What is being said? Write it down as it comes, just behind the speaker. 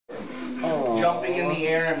jumping in the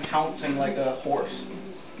air and pouncing like a horse.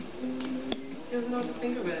 He doesn't know what to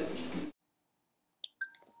think of it.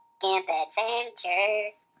 Camp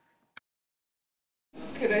Adventures.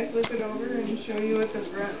 Could I flip it over and show you what the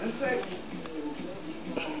front looks like?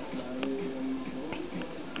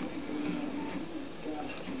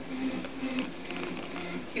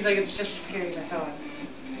 He's like, it's just as scary as I thought.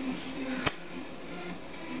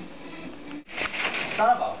 Son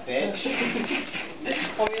of a bitch.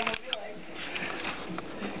 What do you want to be like?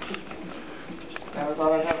 Never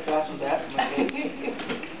thought I'd have Josh's ass in my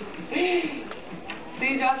face.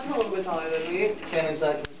 See, Josh is a little bit taller than me. Can't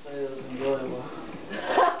exactly say it was enjoyable.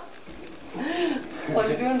 What are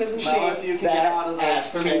you doing? Doesn't Now if you can get out of the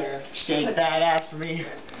chair. Shake that ass for me.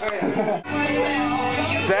 Alright.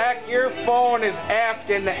 Zach, your phone is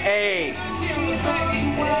after the A. And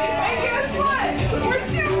guess what? We're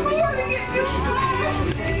too poor to get new phones.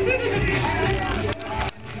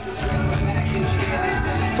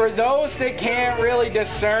 For those that can't really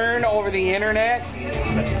discern over the internet,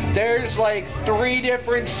 there's like 3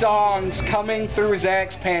 different songs coming through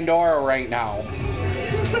Zach's Pandora right now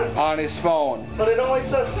on his phone. But it only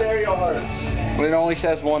says stereo hearts. But it only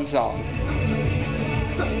says 1 song.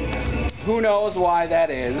 Who knows why that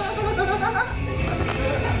is?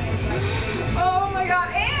 Oh my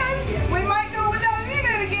god, and we might go without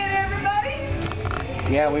internet again,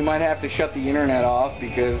 everybody. Yeah, we might have to shut the internet off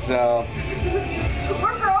because,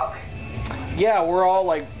 We're broke. yeah, we're all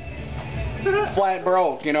like flat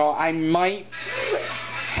broke, you know. I might...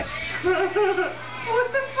 What the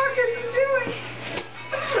fuck is he doing?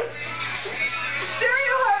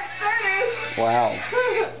 Stereo hearts, there it is. Wow.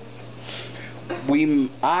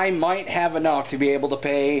 I might have enough to be able to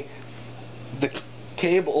pay the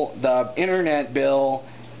internet bill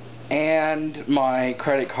and my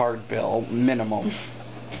credit card bill minimum.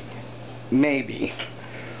 Maybe.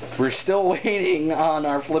 We're still waiting on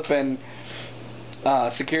our flippin'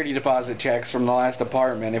 security deposit checks from the last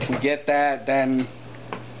apartment. If we get that, then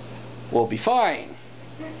we'll be fine.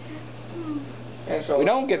 And so we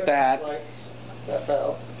don't get that. Like, that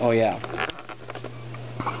fell. Oh yeah.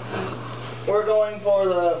 We're going for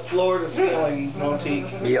the floor to ceiling motif.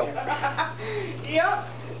 Yep. Yep.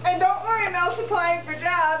 And don't worry, Mel's applying for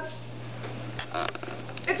jobs.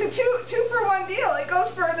 It's a two for one deal. It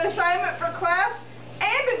goes for an assignment for class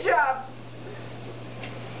and a job.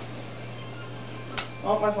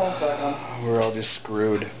 Oh, my phone's back on. We're all just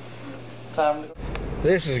screwed. Time to...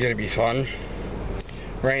 This is gonna be fun.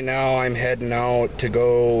 Right now I'm heading out to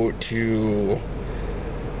go to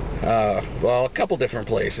well, a couple different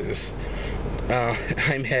places.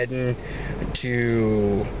 I'm heading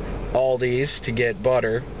to Aldi's to get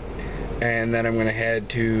butter, and then I'm going to head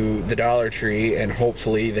to the Dollar Tree, and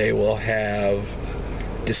hopefully they will have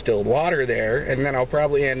distilled water there, and then I'll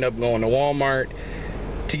probably end up going to Walmart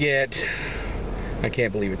to get, I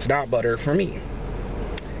can't believe it's not butter, for me.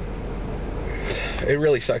 It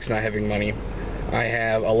really sucks not having money. I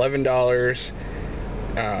have $11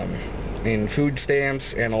 in food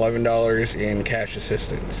stamps and $11 in cash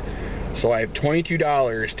assistance. So I have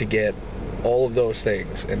 $22 to get all of those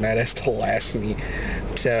things, and that has to last me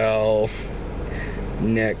till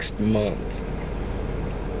next month.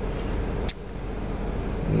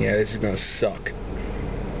 Yeah, this is gonna suck.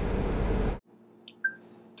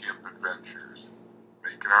 Camp Adventures,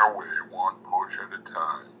 making our way 1 push at a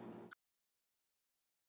time.